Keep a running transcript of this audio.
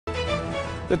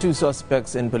The two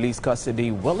suspects in police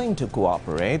custody willing to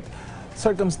cooperate.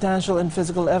 Circumstantial and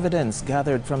physical evidence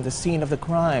gathered from the scene of the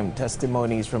crime,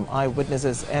 testimonies from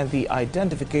eyewitnesses, and the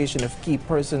identification of key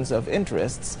persons of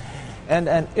interests, and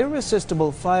an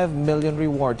irresistible $5 million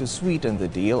reward to sweeten the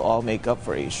deal all make up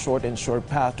for a short and sure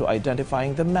path to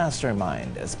identifying the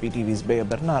mastermind, as PTV's Bea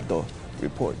Bernardo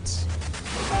reports.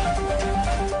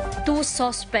 Two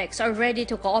suspects are ready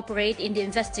to cooperate in the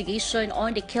investigation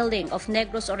on the killing of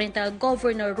Negros Oriental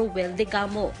Governor Ruel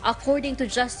Digamo. According to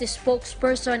Justice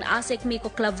spokesperson Asek Miko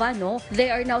Clavano, they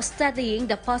are now studying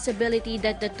the possibility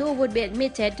that the two would be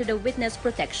admitted to the Witness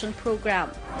Protection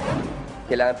Program.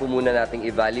 Kailangan po muna nating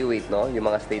evaluate yung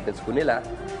mga statements po nila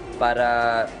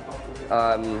para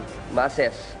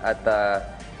ma-assess at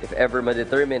if ever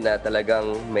ma-determine na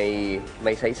talagang may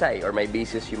saysay or may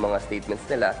basis yung mga statements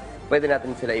nila, pwede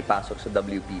natin sila ipasok sa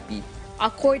WPP.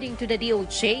 According to the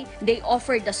DOJ, they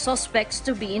offered the suspects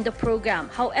to be in the program.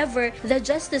 However, the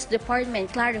Justice Department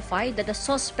clarified that the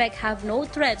suspects have no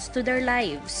threats to their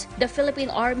lives. The Philippine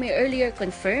Army earlier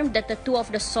confirmed that the two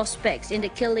of the suspects in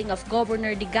the killing of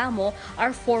Governor Digamo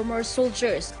are former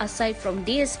soldiers. Aside from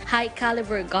this,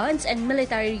 high-caliber guns and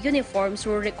military uniforms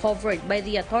were recovered by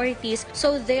the authorities,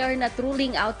 so they are not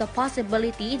ruling out the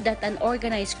possibility that an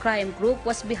organized crime group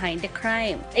was behind the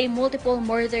crime. A multiple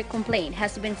murder complaint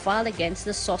has been filed against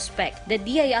the suspect. The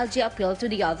DILG appealed to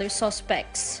the other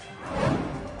suspects.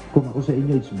 Kung ako sa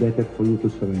inyo, it's better for you to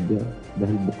surrender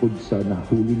dahil bukod sa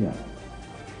nahuli niya,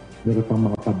 meron pang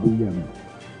mga pabuyang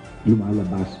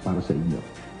lumalabas para sa inyo.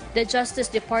 The Justice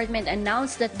Department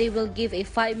announced that they will give a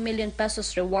 5 million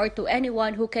pesos reward to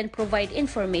anyone who can provide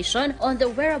information on the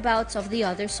whereabouts of the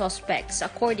other suspects.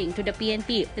 According to the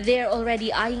PNP, they are already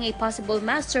eyeing a possible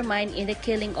mastermind in the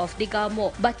killing of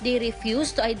Digamo, but they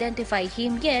refuse to identify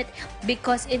him yet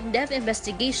because in-depth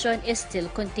investigation is still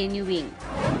continuing.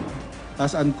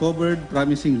 Has uncovered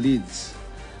promising leads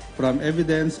from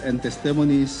evidence and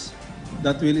testimonies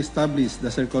that will establish the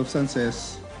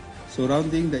circumstances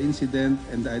surrounding the incident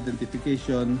and the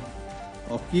identification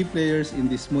of key players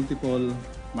in this multiple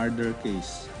murder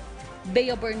case.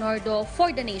 Bea Bernardo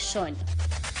for The Nation.